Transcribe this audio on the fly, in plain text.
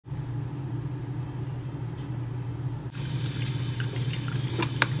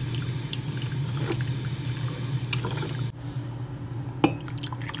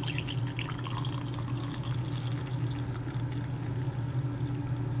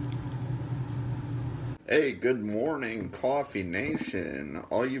Hey, good morning, Coffee Nation.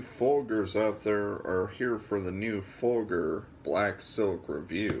 All you Folgers out there are here for the new Folger Black Silk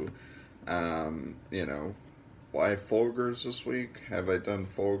review. You know, why Folgers this week? Have I done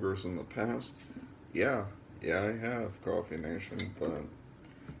Folgers in the past? Yeah, yeah, I have, Coffee Nation, but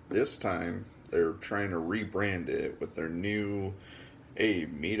this time they're trying to rebrand it with their new, hey,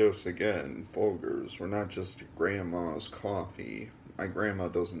 meet us again, Folgers. We're not just your grandma's coffee. My grandma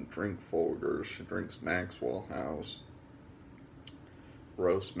doesn't drink Folgers, she drinks Maxwell House.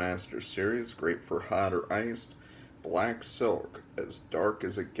 Roast Master Series, great for hot or iced. Black Silk, as dark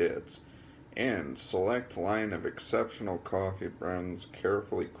as it gets. And select line of exceptional coffee blends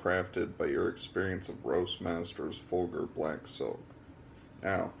carefully crafted by your experience of Roastmaster's Folger Black Silk.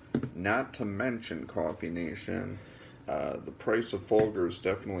 Now, not to mention Coffee Nation, the price of Folger's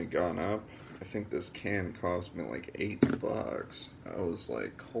definitely gone up. I think this can cost me like $8. I was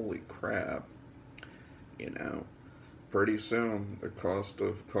like, holy crap. You know, pretty soon the cost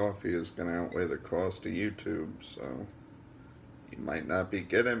of coffee is going to outweigh the cost of YouTube, so you might not be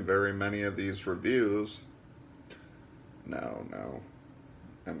getting very many of these reviews. No,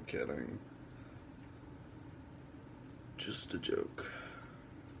 I'm kidding. Just a joke.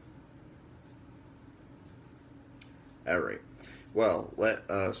 Alright, well, let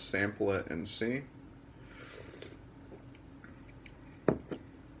us sample it and see.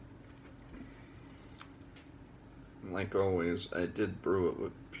 Like always, I did brew it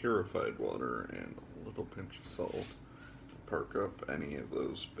with purified water and a little pinch of salt to perk up any of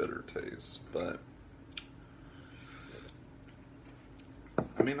those bitter tastes, but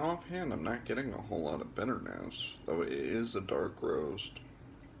I mean, offhand, I'm not getting a whole lot of bitterness, though it is a dark roast.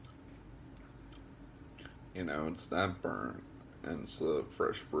 You know, it's not burnt, and it's a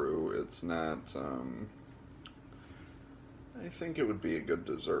fresh brew. It's not, I think it would be a good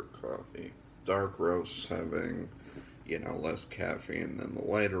dessert coffee. Dark roasts having, less caffeine than the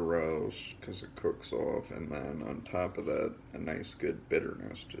lighter roast because it cooks off, and then on top of that, a nice good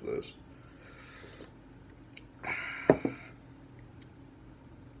bitterness to this.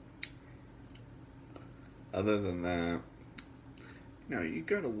 Other than that, you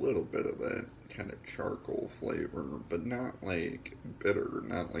got a little bit of that kind of charcoal flavor, but not like bitter,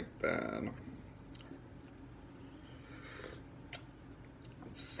 not like bad.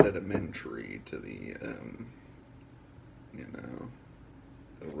 It's sedimentary to the,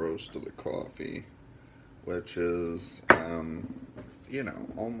 the roast of the coffee, which is,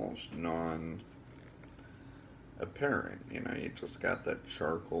 almost non-apparent. You just got that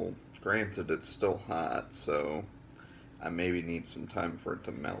charcoal. Granted, it's still hot, so I maybe need some time for it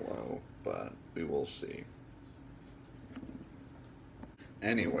to mellow, but we will see.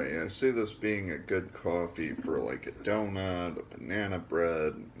 Anyway, I see this being a good coffee for like a donut, a banana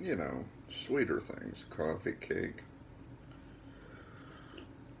bread, sweeter things, coffee cake.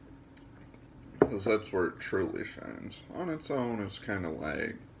 Because that's where it truly shines. On its own, it's kind of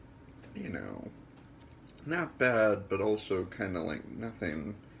like, not bad, but also kind of like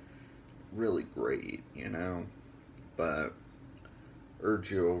nothing really great, But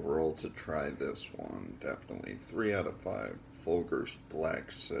urge you overall to try this one, definitely. 3 out of 5. Folgers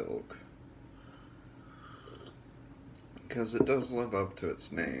Black Silk. Because it does live up to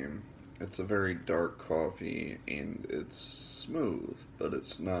its name. It's a very dark coffee, and it's smooth, but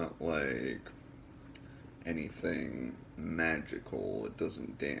it's not like anything magical. It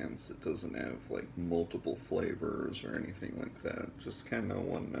doesn't dance. It doesn't have like multiple flavors or anything like that. Just kind of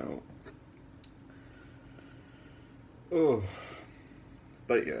one note. Oh,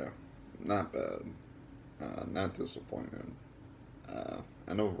 but yeah, not bad. Not disappointed.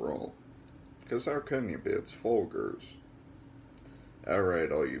 And overall, because how can you be? It's Folgers.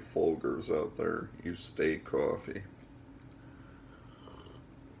 Alright, all you Folgers out there, you stay coffee.